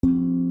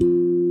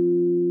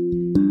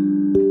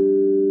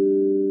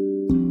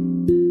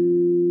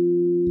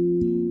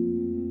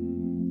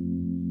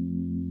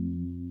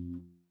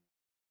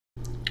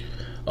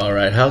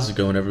Alright, how's it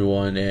going,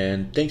 everyone?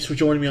 And thanks for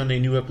joining me on a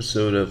new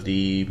episode of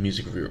the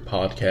Music Reviewer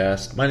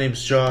Podcast. My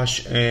name's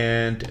Josh,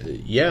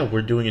 and yeah,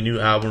 we're doing a new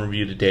album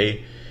review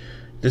today.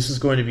 This is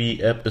going to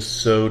be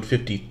episode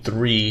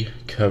 53,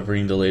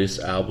 covering the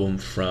latest album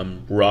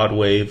from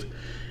Broadwave,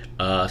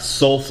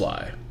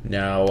 SoulFly.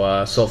 Now,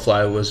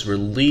 SoulFly was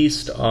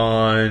released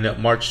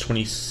on March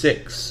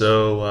 26th,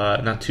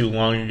 so not too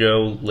long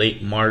ago,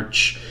 late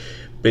March.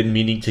 Been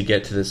meaning to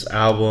get to this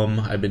album.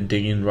 I've been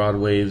digging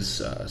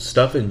Broadwave's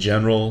stuff in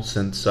general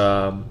since,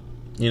 not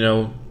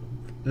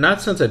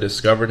since I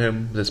discovered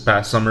him this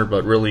past summer,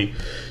 but really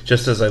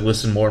just as I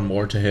listen more and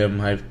more to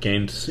him, I've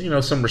gained,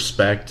 some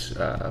respect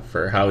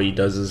for how he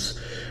does his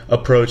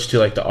approach to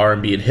like the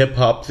R&B and hip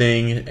hop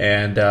thing.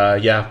 And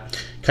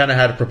kind of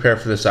had to prepare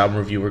for this album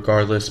review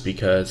regardless,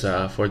 because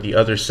for the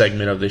other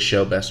segment of this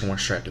show, Best and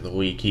Worst Track of the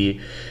Week, he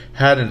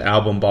had an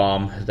album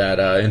bomb that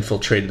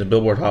infiltrated the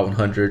Billboard Hot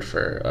 100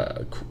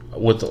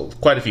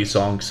 with quite a few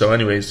songs. So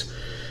anyways,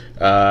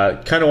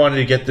 kind of wanted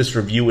to get this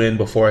review in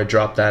before I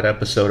drop that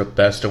episode of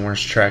Best and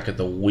Worst Track of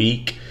the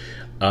Week,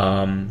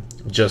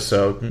 just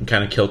so I can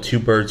kind of kill two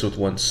birds with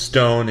one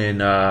stone.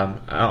 And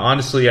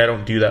honestly, I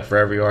don't do that for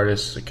every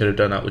artist. I could have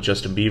done that with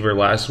Justin Bieber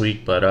last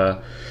week, but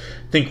I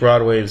think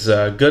Broadwave's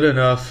good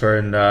enough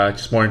and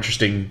just more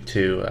interesting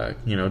to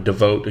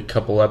devote a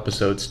couple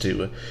episodes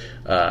to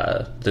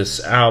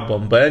this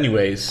album. But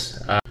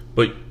anyways,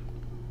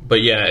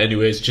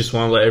 just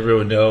want to let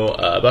everyone know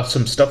about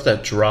some stuff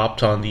that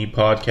dropped on the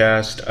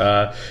podcast.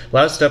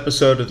 Last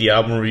episode of the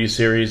album review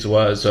series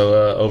was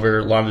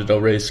over Lana Del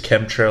Rey's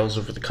Chemtrails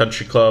over the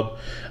Country Club.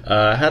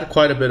 Had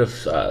quite a bit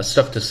of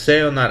stuff to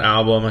say on that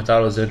album. I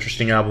thought it was an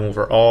interesting album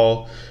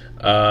overall.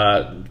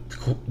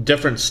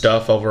 Different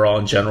stuff overall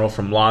in general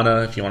from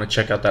Lana. If you want to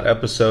check out that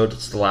episode,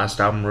 it's the last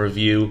album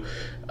review.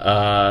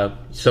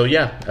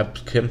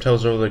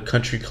 Chemtrails over the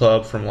Country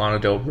Club from Lana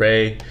Del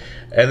Rey.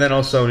 And then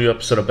also a new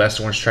episode of Best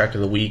and Worst Track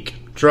of the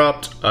Week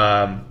dropped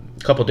a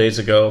couple days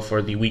ago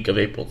for the week of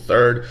April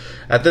 3rd.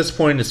 At this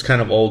point, it's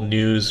kind of old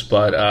news,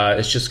 but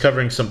it's just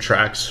covering some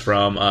tracks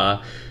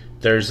from...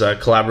 there's a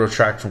collaborative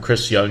track from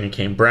Chris Young and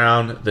Kane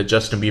Brown, the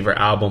Justin Bieber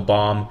album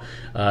bomb.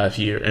 If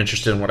you're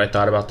interested in what I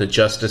thought about the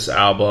Justice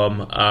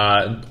album,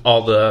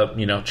 all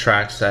the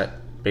tracks that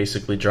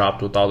basically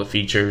dropped with all the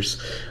features.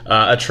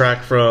 A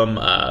track from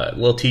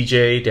Lil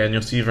TJ,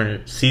 Daniel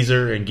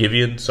Caesar, and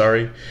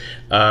Giveon,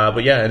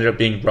 ended up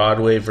being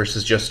Broadway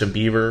versus Justin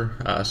Bieber.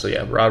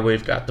 Broadway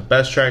got the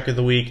best track of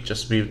the week.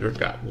 Justin Bieber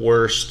got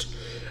worst.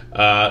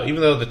 Even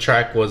though the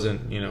track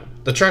wasn't,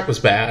 the track was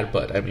bad,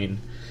 but I mean,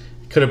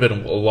 could have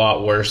been a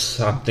lot worse,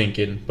 I'm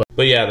thinking.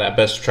 But yeah, that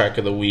best track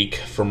of the week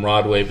from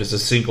Broadwave is a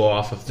single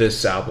off of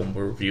this album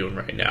we're reviewing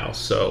right now.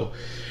 So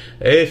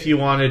if you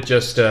wanted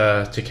just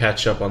to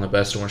catch up on the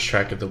best and worst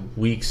track of the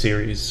week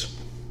series,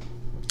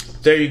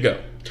 there you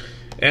go.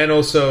 And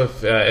also,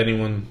 if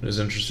anyone is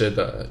interested,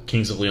 the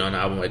Kings of Leon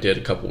album I did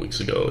a couple weeks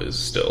ago is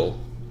still,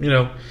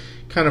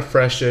 kind of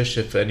freshish.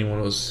 If anyone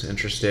was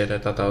interested, I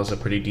thought that was a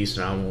pretty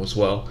decent album as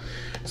well.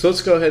 So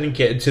let's go ahead and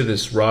get into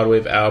this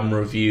Broadwave album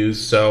review.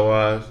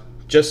 So,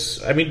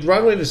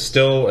 Broadwave is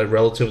still a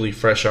relatively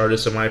fresh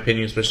artist, in my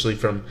opinion, especially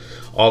from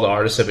all the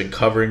artists I've been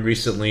covering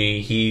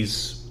recently.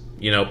 He's,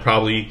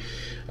 probably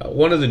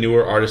one of the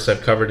newer artists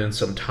I've covered in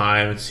some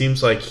time. It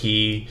seems like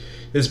he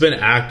has been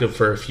active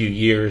for a few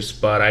years,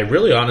 but I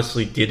really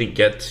honestly didn't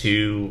get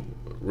to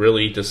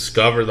really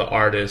discover the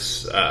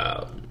artist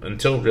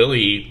until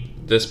really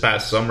this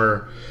past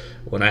summer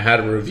when I had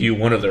to review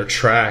one of his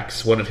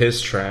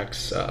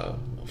tracks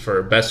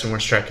for Best and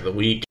Worst Track of the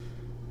Week.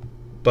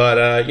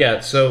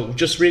 But so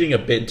just reading a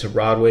bit into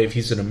Broadwave,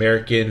 he's an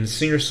American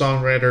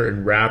singer-songwriter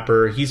and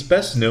rapper. He's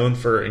best known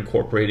for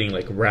incorporating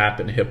like rap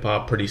and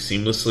hip-hop pretty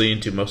seamlessly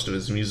into most of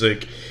his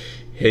music.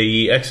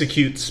 He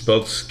executes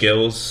both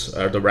skills,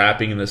 the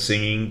rapping and the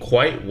singing,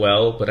 quite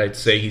well, but I'd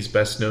say he's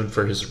best known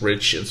for his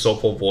rich and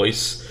soulful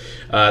voice.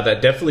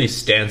 That definitely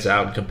stands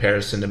out in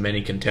comparison to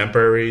many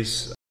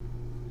contemporaries.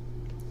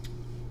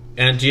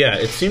 And yeah,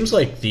 it seems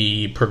like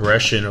the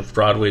progression of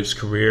Broadwave's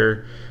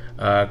career,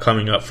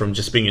 coming up from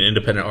just being an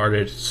independent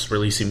artist,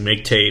 releasing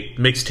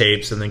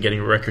mixtapes, and then getting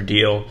a record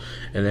deal,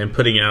 and then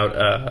putting out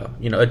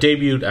a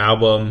debut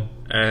album,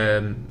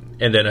 and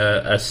then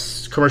a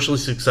commercially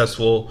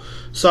successful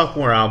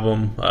sophomore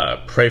album,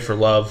 Pray for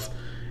Love,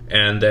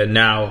 and then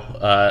now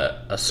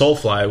a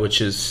SoulFly, which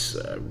has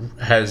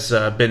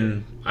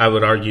been, I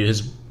would argue,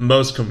 his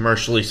most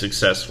commercially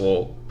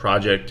successful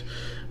project,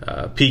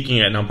 peaking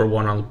at number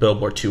 1 on the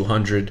Billboard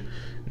 200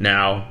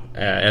 now,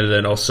 and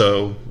then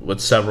also with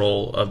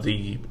several of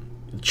the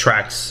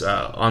tracks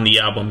on the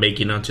album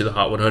making onto the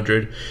Hot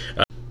 100.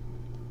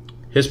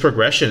 His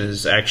progression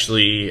is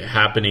actually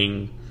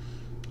happening,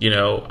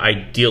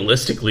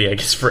 idealistically, I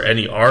guess, for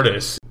any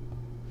artist.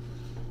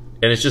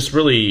 And it's just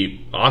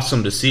really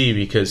awesome to see,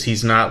 because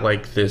he's not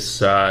like this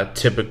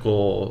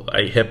typical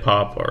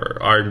hip-hop or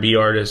R&B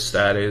artist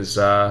that is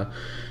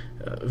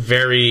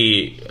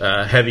very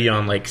heavy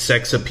on like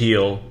sex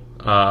appeal,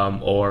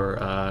 or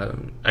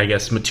I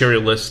guess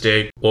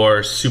materialistic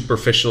or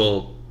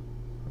superficial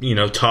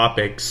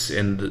topics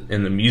in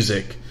the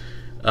music,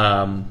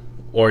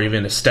 or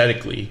even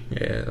aesthetically.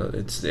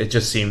 It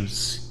just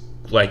seems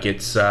like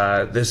it's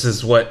this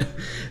is what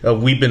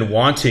we've been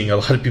wanting. A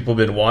lot of people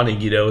have been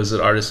wanting, is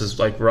an artist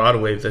like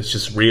Rod Wave that's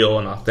just real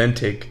and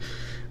authentic,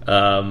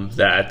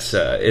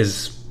 that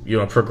is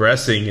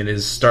progressing and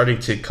is starting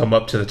to come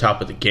up to the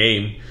top of the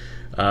game.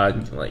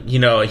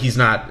 He's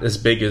not as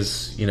big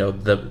as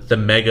the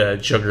mega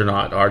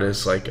juggernaut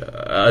artists like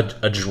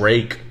a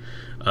Drake,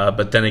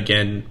 but then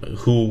again,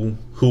 who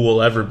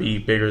will ever be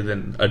bigger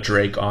than a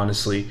Drake,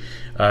 honestly?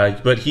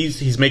 But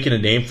he's making a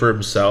name for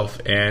himself,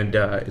 and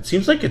it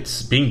seems like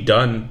it's being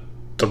done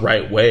the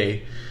right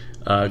way.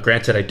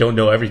 Granted, I don't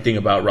know everything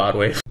about Rod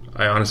Wave.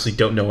 I honestly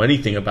don't know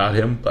anything about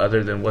him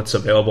other than what's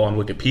available on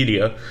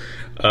Wikipedia.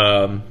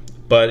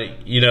 But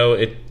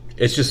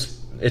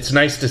it's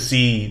nice to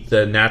see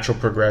the natural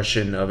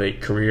progression of a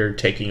career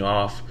taking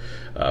off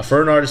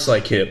for an artist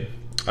like him.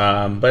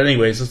 But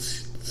anyways,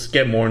 let's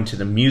get more into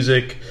the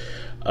music.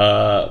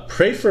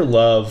 Pray for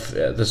Love,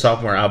 the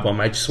sophomore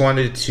album. I just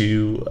wanted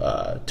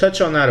to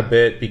touch on that a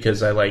bit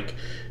because I like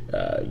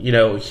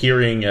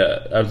hearing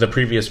of the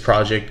previous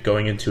project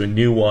going into a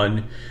new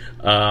one,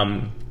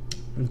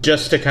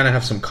 just to kind of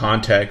have some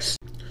context.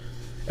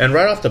 And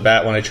right off the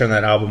bat, when I turned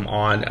that album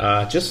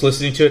on, just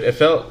listening to it, it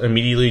felt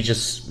immediately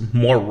just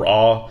more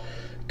raw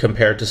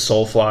compared to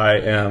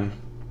SoulFly.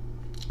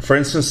 For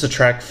instance, the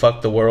track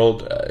Fuck the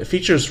World, it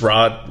features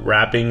Rod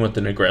rapping with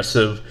an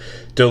aggressive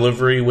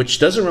delivery, which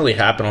doesn't really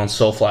happen on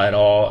SoulFly at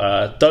all.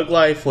 Thug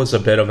Life was a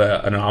bit of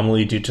an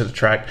anomaly due to the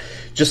track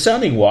just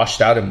sounding washed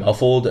out and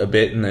muffled a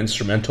bit in the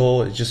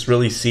instrumental. It just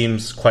really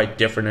seems quite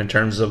different in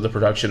terms of the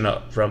production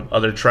from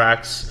other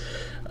tracks,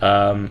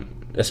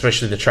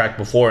 especially the track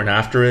before and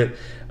after it.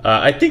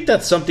 I think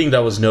that's something that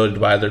was noted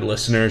by other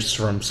listeners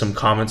from some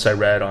comments I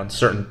read on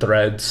certain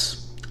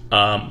threads.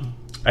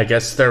 I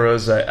guess there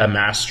was a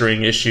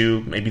mastering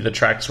issue. Maybe the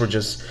tracks were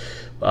just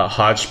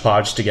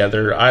hodgepodge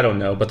together. I don't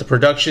know. But the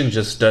production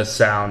just does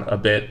sound a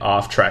bit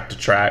off track to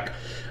track.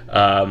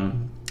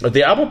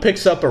 The album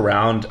picks up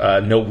around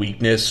No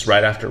Weakness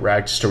right after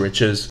Rags to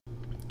Riches.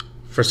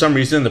 For some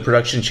reason, the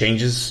production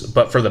changes,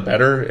 but for the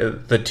better.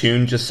 The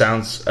tune just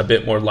sounds a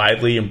bit more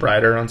lively and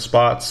brighter on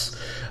spots.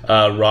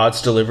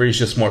 Rod's delivery is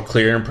just more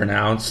clear and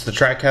pronounced. The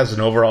track has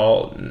an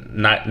overall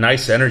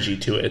nice energy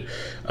to it.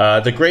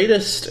 The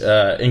Greatest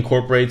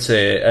incorporates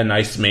a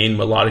nice main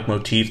melodic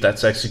motif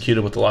that's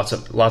executed with lots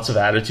of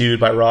attitude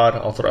by Rod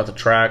all throughout the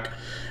track.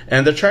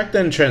 And the track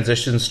then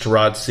transitions to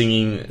Rod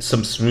singing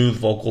some smooth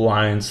vocal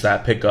lines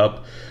that pick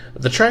up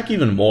the track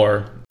even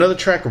more. Another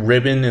track,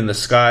 Ribbon in the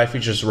Sky,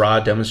 features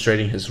Rod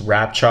demonstrating his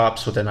rap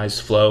chops with a nice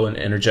flow and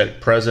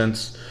energetic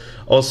presence,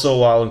 also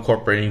while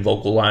incorporating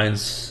vocal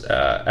lines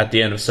at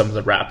the end of some of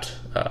the rapped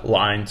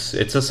lines.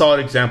 It's a solid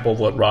example of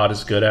what Rod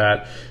is good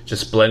at,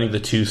 just blending the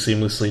two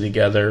seamlessly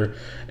together.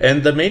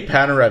 And the main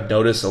pattern I've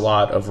noticed a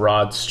lot of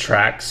Rod's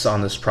tracks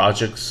on this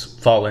project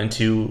fall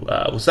into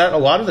was that a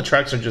lot of the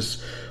tracks are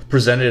just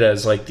presented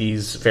as like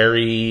these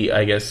very,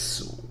 I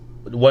guess,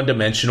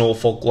 one-dimensional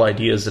vocal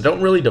ideas that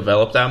don't really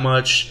develop that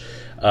much.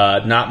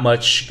 Not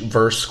much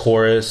verse,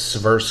 chorus,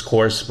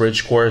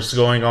 bridge, chorus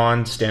going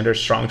on, standard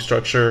strong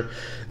structure.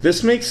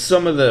 This makes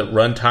some of the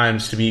run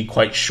times to be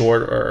quite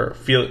short or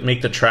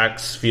make the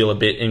tracks feel a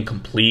bit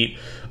incomplete.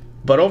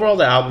 But overall,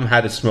 the album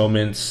had its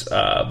moments.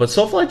 But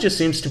SoulFly just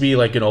seems to be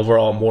like an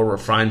overall more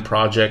refined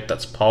project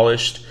that's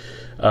polished,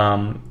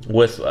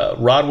 with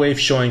Rod Wave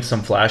showing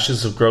some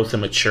flashes of growth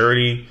and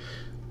maturity.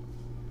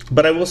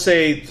 But I will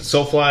say,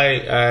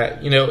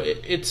 SoulFly,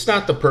 it's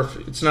not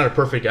a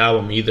perfect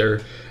album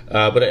either.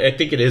 But I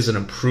think it is an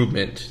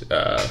improvement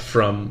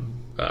from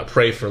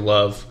Pray for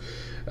Love.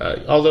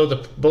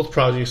 Although both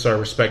projects are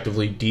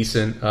respectively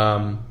decent.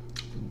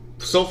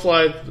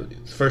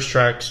 SoulFly, first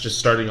track's just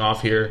starting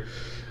off here.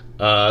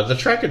 The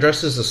track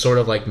addresses a sort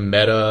of like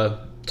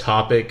meta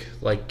topic,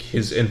 like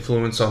his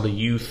influence on the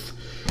youth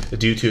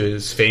due to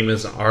his fame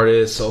as an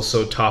artist.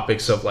 Also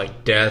topics of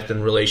like death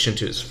in relation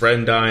to his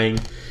friend dying.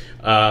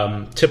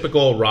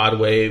 Typical Rod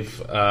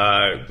Wave,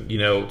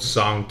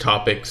 song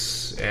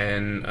topics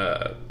and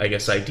I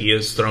guess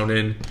ideas thrown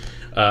in.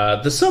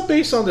 The sub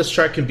bass on this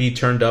track can be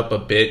turned up a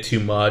bit too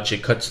much.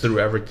 It cuts through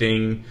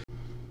everything,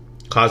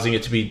 causing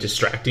it to be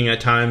distracting at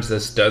times.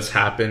 This does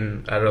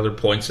happen at other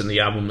points in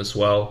the album as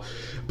well.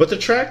 But the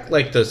track,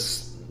 like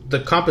this, the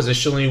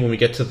compositionally, when we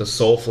get to the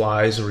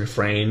SoulFly's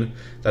refrain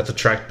that the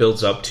track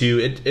builds up to,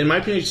 it in my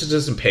opinion it just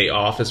doesn't pay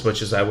off as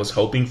much as I was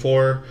hoping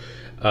for.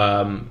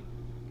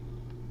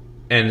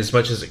 And as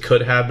much as it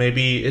could have,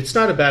 maybe. It's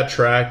not a bad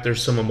track.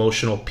 There's some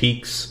emotional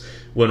peaks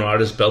when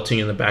Rod is belting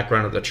in the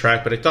background of the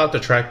track, but I thought the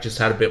track just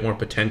had a bit more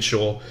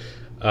potential,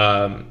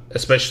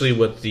 especially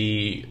with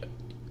the...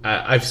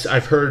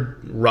 I've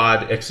heard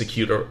Rod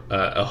execute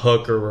a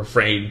hook or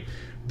refrain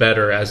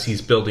better as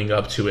he's building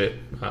up to it,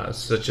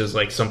 such as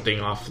like something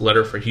off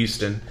Letter for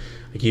Houston.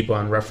 I keep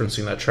on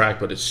referencing that track,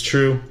 but it's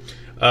true.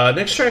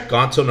 Next track,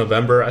 Gone Till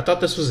November. I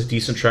thought this was a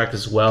decent track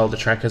as well. The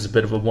track has a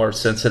bit of a more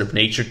sensitive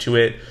nature to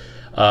it.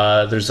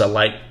 There's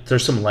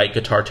some light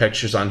guitar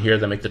textures on here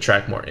that make the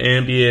track more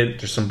ambient.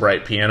 There's some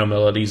bright piano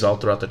melodies all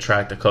throughout the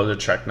track that color the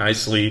track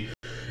nicely.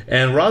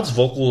 And Rod's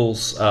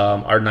vocals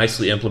are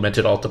nicely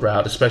implemented all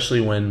throughout,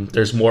 especially when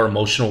there's more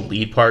emotional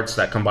lead parts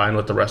that combine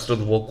with the rest of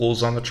the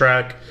vocals on the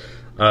track.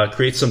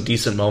 Creates some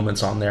decent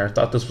moments on there. I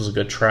thought this was a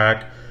good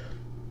track.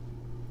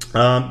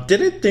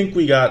 Didn't think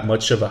we got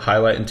much of a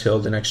highlight until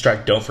the next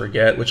track, Don't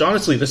Forget, which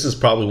honestly, this is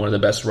probably one of the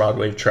best Rod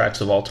Wave tracks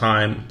of all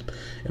time.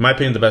 In my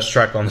opinion, the best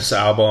track on this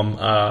album.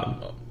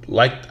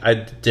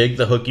 I dig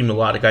the hooky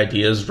melodic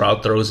ideas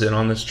Rod throws in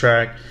on this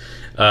track.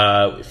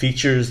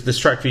 This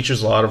track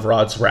features a lot of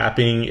Rod's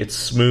rapping. It's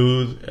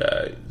smooth,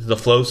 the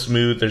flow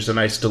smooth. There's a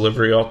nice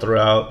delivery all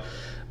throughout.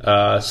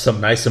 Some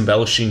nice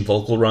embellishing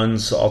vocal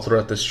runs all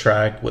throughout this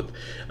track, with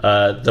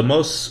the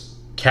most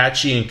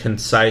catchy and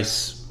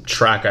concise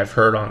track I've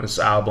heard on this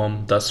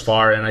album thus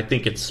far, and I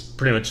think it's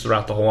pretty much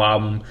throughout the whole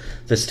album.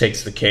 This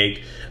takes the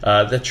cake.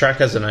 The track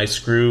has a nice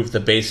groove. The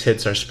bass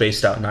hits are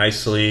spaced out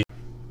nicely.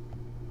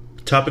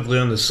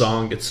 Topically on the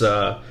song, it's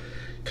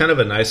kind of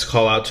a nice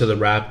call out to the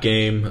rap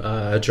game,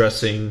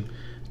 addressing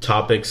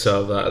topics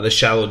of the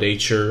shallow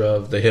nature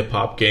of the hip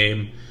hop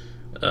game,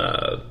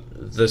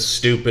 the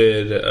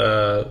stupid,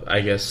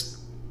 I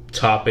guess,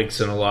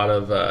 topics in a lot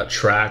of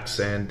tracks,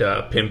 and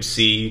Pimp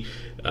C.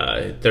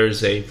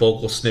 There's a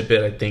vocal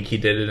snippet I think he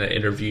did in an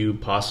interview,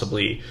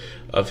 possibly,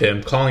 of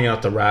him calling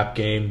out the rap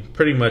game,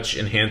 pretty much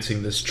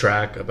enhancing this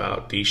track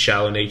about the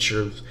shallow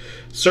nature of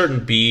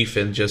certain beef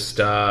and just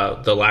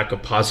the lack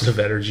of positive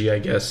energy, I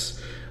guess,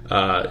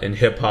 in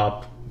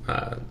hip-hop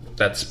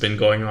that's been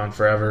going on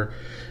forever.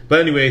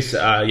 But anyways,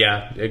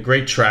 yeah, a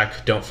great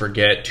track, Don't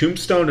Forget.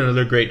 Tombstone,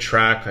 another great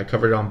track. I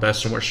covered it on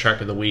Best and Worst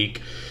Track of the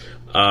Week.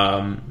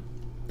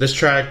 This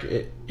track,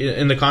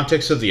 in the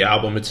context of the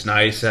album, it's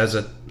nice. It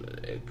has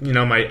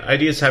my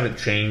ideas haven't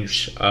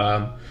changed.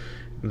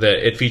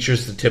 It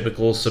features the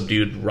typical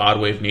subdued Rod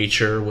Wave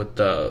nature with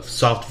the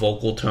soft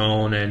vocal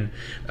tone, and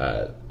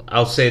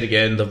I'll say it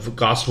again, the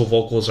gospel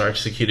vocals are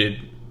executed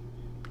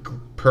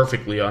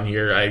perfectly on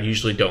here. I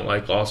usually don't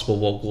like gospel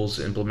vocals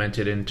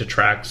implemented into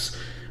tracks.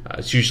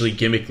 It's usually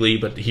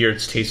gimmickly, but here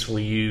it's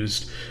tastefully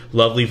used.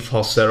 Lovely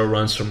falsetto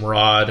runs from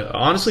Rod.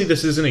 Honestly,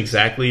 this isn't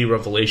exactly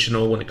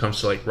revelational when it comes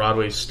to like Rod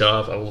Wave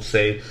stuff. I will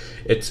say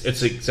it's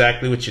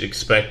exactly what you'd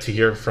expect to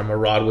hear from a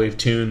Rod Wave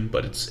tune,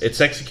 but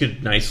it's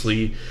executed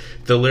nicely.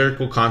 The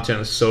lyrical content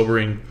is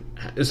sobering.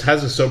 It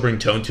has a sobering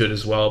tone to it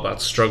as well,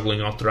 about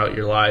struggling all throughout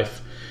your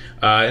life.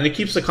 And it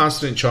keeps the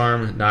constant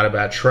charm. Not a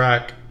bad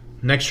track.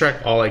 Next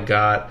track, All I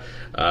Got.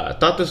 I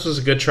thought this was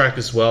a good track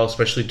as well,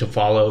 especially to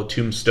follow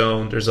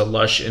Tombstone. There's a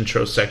lush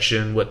intro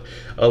section with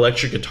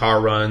electric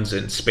guitar runs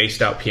and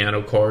spaced out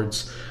piano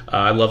chords.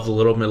 I love the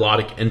little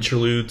melodic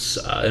interludes,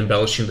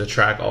 embellishing the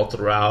track all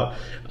throughout.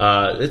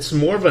 It's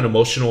more of an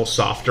emotional,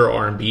 softer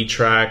R&B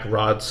track.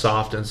 Rod's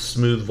soft and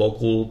smooth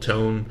vocal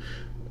tone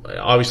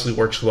obviously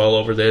works well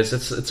over this.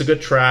 It's a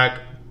good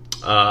track.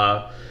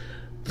 The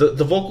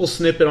vocal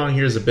snippet on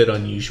here is a bit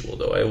unusual,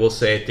 though. I will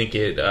say I think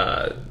it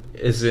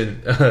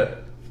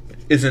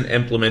isn't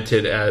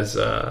implemented as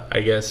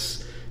I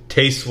guess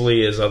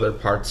tastefully as other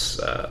parts,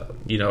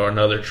 on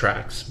other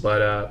tracks,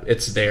 but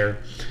it's there.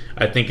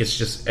 I think it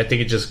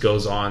just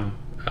goes on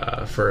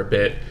for a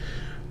bit.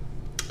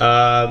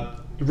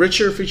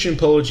 Richer featuring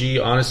Polo G.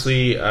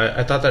 Honestly,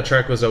 I thought that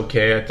track was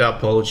okay. I thought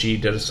Polo G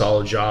did a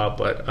solid job,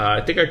 but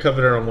I think I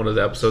covered it on one of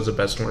the episodes of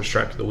Best and Worst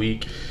Track of the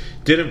Week.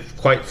 Didn't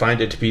quite find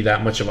it to be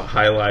that much of a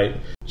highlight.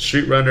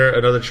 Street Runner,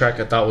 another track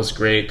I thought was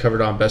great. Covered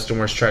on Best and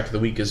Worst Track of the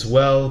Week as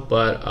well,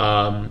 but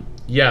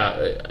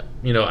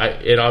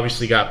it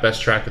obviously got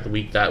Best Track of the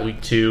Week that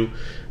week too.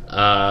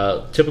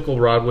 Typical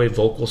Rod Wave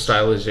vocal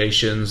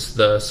stylizations.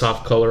 The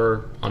soft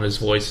color on his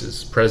voice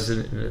is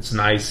present, and it's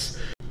nice.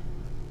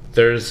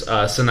 There's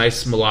some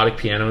nice melodic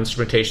piano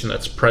instrumentation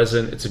that's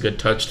present. It's a good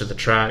touch to the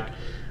track.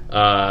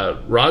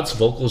 Rod's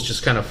vocals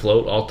just kind of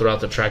float all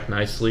throughout the track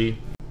nicely.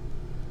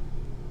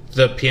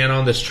 The piano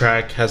on this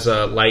track has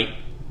a light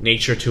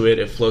nature to it.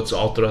 It floats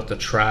all throughout the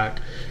track.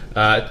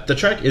 The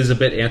track is a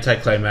bit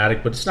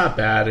anticlimactic, but it's not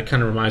bad. It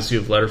kind of reminds you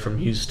of Letter from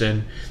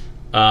Houston.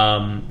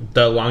 The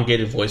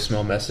elongated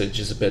voicemail message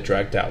is a bit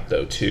dragged out,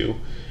 though, too.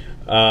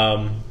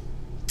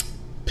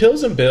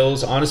 Pills and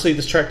Bills, honestly,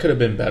 this track could have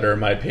been better, in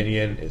my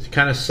opinion. It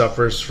kind of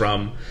suffers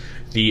from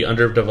the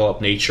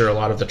underdeveloped nature a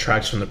lot of the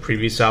tracks from the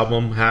previous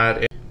album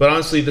had. But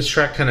honestly, this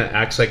track kind of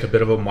acts like a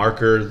bit of a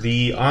marker.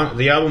 The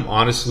album,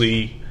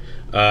 honestly,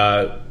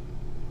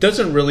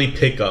 doesn't really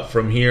pick up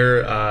from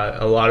here.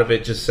 A lot of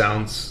it just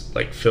sounds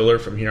like filler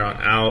from here on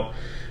out.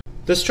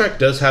 This track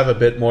does have a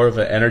bit more of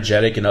an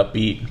energetic and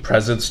upbeat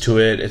presence to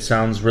it. It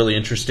sounds really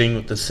interesting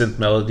with the synth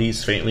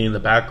melodies faintly in the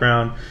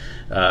background.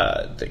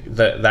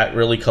 That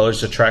really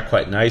colors the track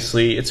quite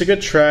nicely. It's a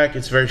good track.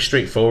 It's very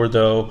straightforward,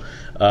 though,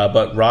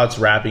 but Rod's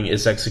rapping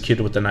is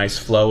executed with a nice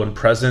flow and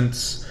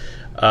presence.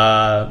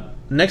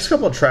 Next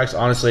couple of tracks,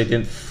 honestly, I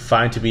didn't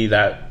find to be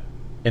that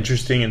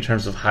interesting in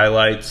terms of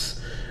highlights.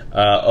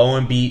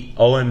 OMDB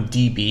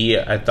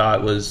I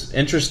thought was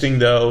interesting,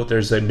 though.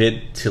 There's a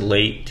mid to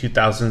late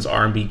 2000s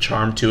R&B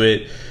charm to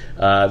it.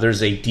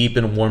 There's a deep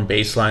and warm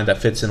bass line that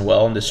fits in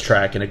well in this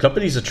track, and it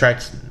accompanies the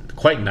track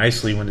quite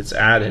nicely when it's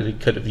added.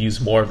 It could have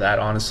used more of that,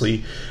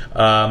 honestly.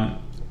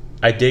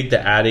 I dig the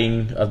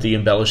adding of the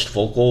embellished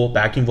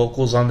backing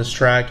vocals on this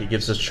track. It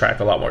gives this track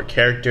a lot more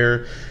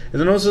character.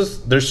 And then also,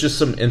 there's just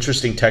some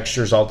interesting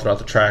textures all throughout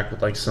the track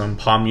with like some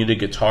palm muted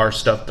guitar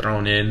stuff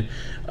thrown in.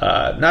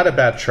 Not a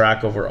bad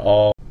track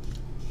overall.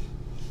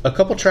 A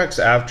couple tracks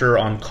after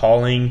on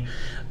Calling,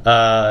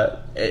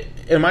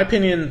 in my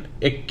opinion,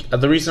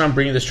 the reason I'm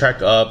bringing this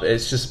track up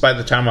is just by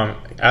the time I'm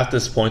at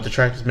this point, the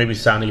track is maybe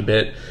sounding a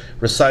bit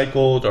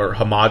recycled or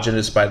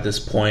homogenous by this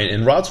point,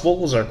 and Rod's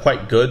vocals are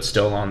quite good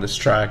still on this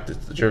track.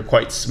 They're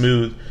quite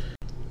smooth,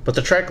 but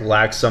the track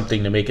lacks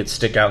something to make it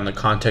stick out in the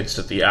context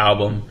of the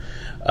album.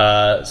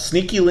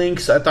 Sneaky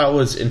Links I thought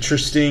was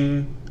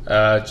interesting,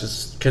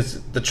 just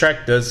because the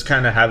track does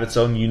kind of have its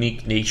own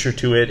unique nature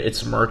to it.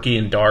 It's murky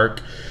and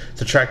dark.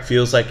 The track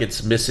feels like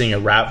it's missing a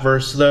rap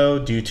verse, though,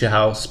 due to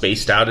how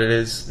spaced out it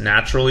is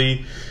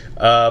naturally.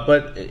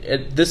 But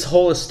this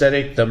whole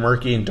aesthetic, the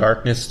murky and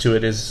darkness to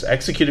it, is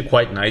executed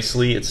quite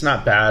nicely. It's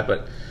not bad,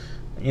 but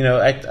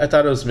I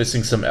thought it was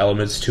missing some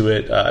elements to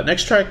it.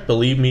 Next track,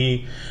 Believe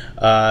Me.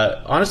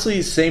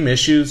 Honestly, same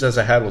issues as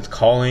I had with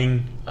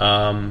Calling.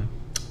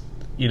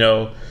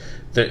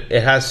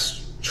 It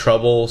has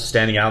trouble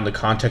standing out in the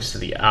context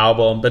of the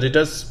album, but it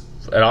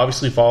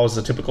obviously follows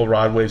the typical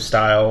Rod Wave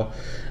style.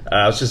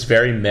 I was just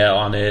very meh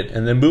on it.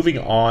 And then moving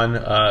on,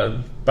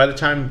 by the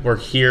time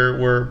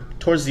we're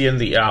towards the end of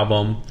the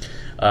album.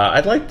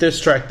 I like this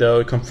track, though.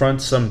 It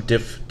confronts some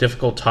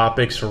difficult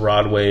topics for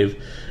Rod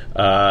Wave.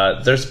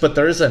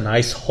 There is a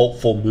nice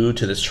hopeful mood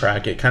to this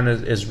track. It kind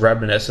of is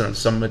reminiscent of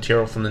some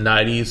material from the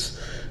 90s,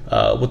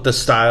 with the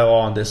style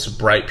on this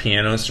bright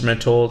piano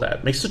instrumental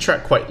that makes the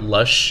track quite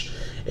lush.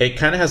 It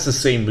kind of has the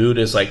same mood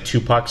as like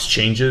Tupac's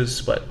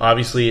Changes, but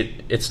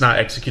obviously it's not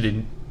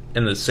executed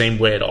in the same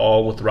way at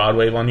all with Rod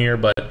Wave on here.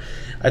 But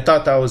I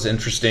thought that was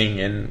interesting,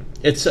 and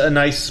it's a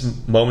nice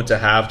moment to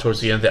have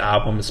towards the end of the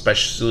album,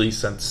 especially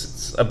since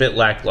it's a bit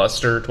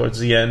lackluster towards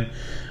the end.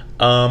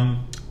 And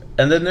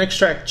the next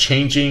track,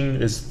 Changing,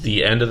 is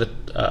the end of the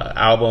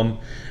album.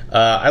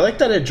 I like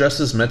that it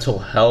addresses mental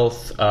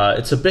health.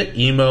 It's a bit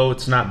emo.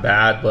 It's not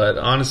bad, but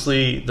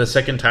honestly, the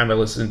second time I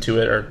listened to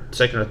it, or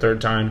second or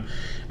third time,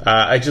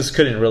 I just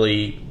couldn't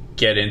really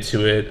get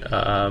into it.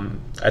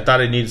 I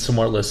thought I needed some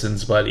more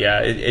listens, but yeah,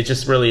 it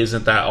just really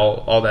isn't that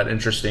all that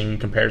interesting in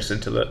comparison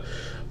to the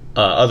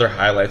other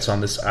highlights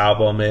on this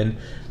album. And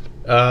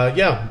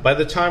by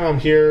the time I'm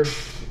here,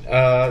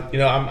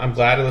 I'm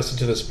glad I listened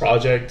to this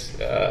project.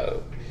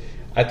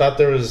 I thought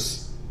there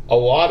was a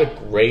lot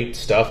of great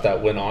stuff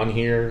that went on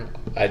here.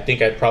 I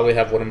think I'd probably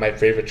have one of my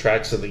favorite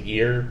tracks of the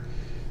year,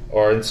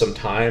 or in some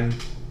time,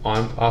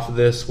 off of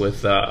this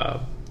with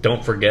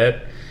Don't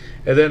Forget.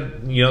 And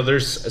then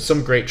there's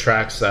some great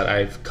tracks that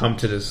I've come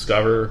to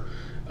discover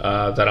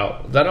that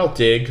I'll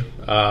dig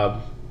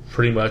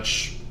pretty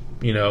much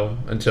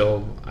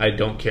until I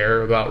don't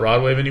care about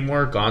Rod Wave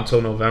anymore. Gone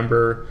Till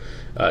November,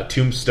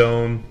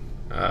 Tombstone,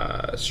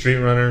 Street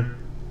Runner.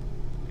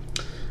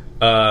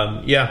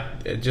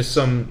 Just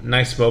some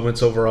nice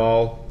moments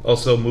overall.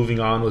 Also, Moving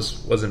On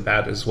wasn't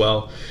bad as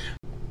well.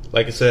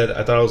 Like I said,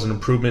 I thought it was an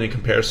improvement in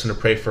comparison to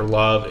Pray for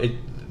Love.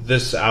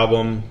 This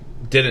album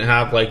didn't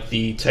have like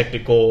the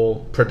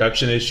technical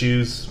production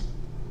issues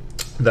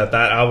that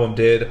album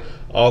did,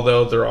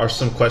 although there are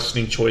some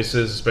questioning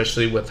choices,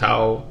 especially with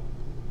how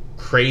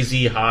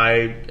crazy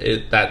high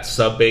that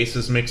sub bass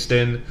is mixed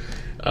in.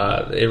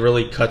 It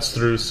really cuts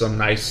through some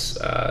nice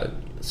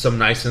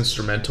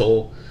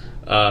instrumental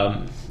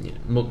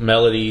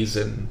melodies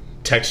and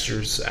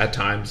textures at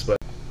times,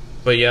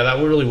 but yeah,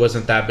 that really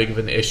wasn't that big of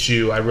an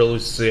issue.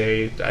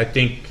 I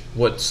think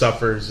what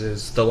suffers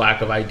is the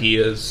lack of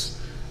ideas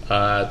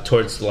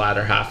towards the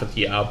latter half of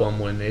the album,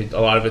 when a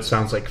lot of it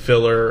sounds like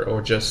filler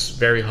or just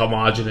very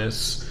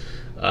homogenous.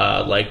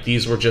 Like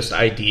these were just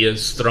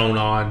ideas thrown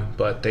on,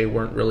 but they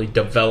weren't really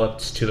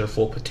developed to their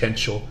full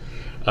potential.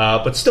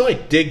 But still, I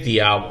dig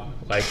the album.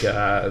 Like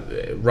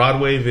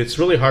Rod Wave, it's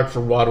really hard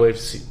for Rod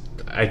Wave,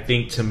 I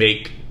think, to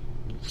make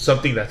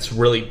something that's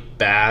really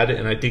bad,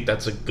 and I think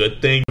that's a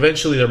good thing.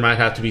 Eventually there might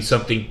have to be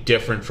something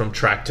different from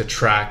track to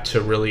track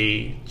to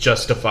really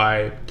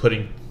justify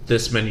putting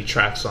this many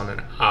tracks on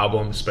an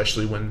album,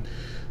 especially when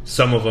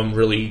some of them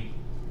really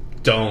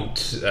don't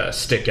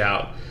stick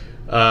out.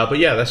 But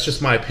yeah, that's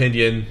just my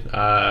opinion.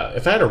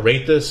 If I had to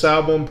rate this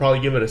album, probably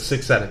give it a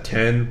 6 out of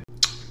 10.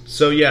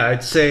 So yeah,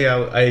 I'd say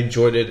I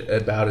enjoyed it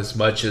about as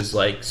much as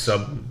like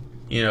some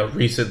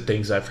recent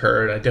things I've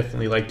heard. I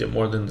definitely liked it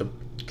more than the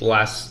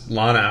last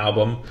Lana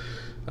album.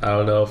 I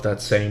don't know if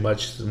that's saying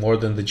much. More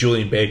than the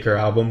Julian Baker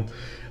album.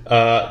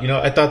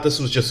 I thought this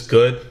was just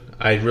good.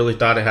 I really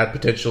thought it had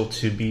potential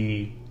to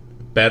be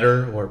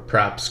better or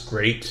perhaps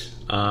great.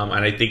 And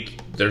I think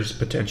there's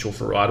potential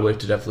for Rod Wave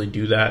to definitely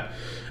do that.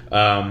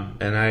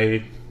 And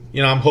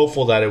I'm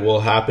hopeful that it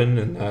will happen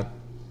and that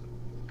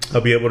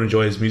I'll be able to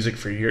enjoy his music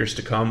for years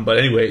to come. But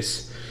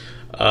anyways,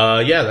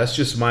 Yeah, that's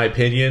just my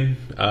opinion.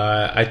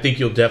 I think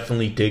you'll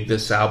definitely dig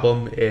this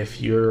album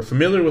if you're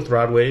familiar with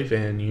Rod Wave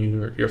and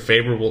you're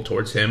favorable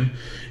towards him.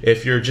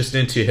 If you're just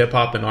into hip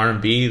hop and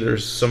R&B,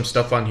 there's some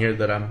stuff on here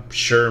that I'm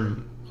sure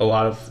a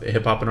lot of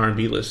hip hop and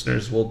R&B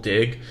listeners will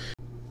dig.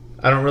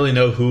 I don't really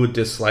know who would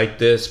dislike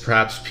this.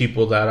 Perhaps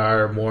people that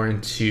are more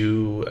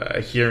into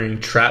hearing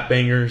trap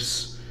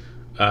bangers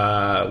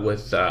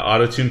with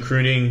auto-tune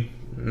crooning.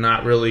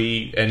 Not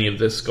really any of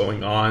this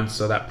going on,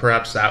 so that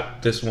perhaps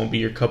this won't be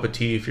your cup of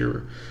tea if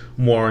you're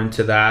more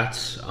into that.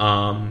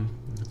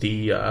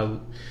 The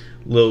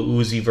Lil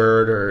Uzi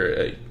Vert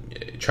or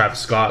Travis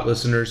Scott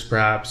listeners,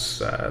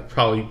 perhaps,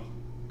 probably.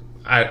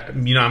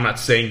 I'm not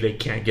saying they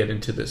can't get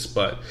into this,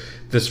 but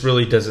this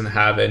really doesn't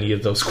have any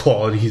of those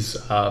qualities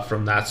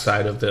from that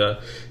side of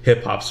the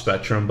hip hop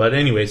spectrum. But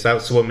anyways,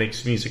 that's what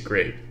makes music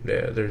great.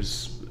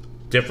 There's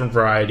different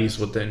varieties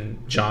within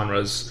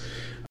genres.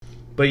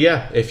 But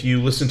yeah, if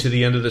you listen to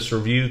the end of this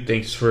review,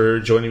 thanks for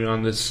joining me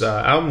on this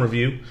album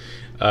review.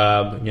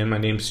 Again, my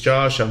name's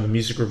Josh. I'm a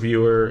music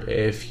reviewer.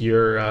 If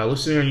you're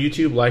listening on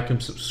YouTube, like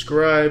and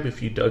subscribe.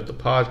 If you dug the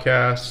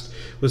podcast,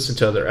 listen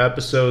to other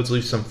episodes.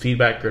 Leave some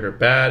feedback, good or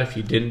bad, if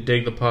you didn't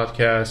dig the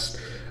podcast.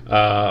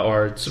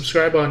 Or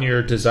subscribe on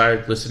your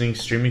desired listening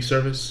streaming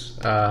service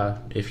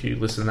if you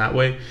listen that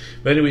way.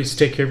 But anyways,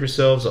 take care of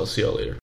yourselves. I'll see y'all later.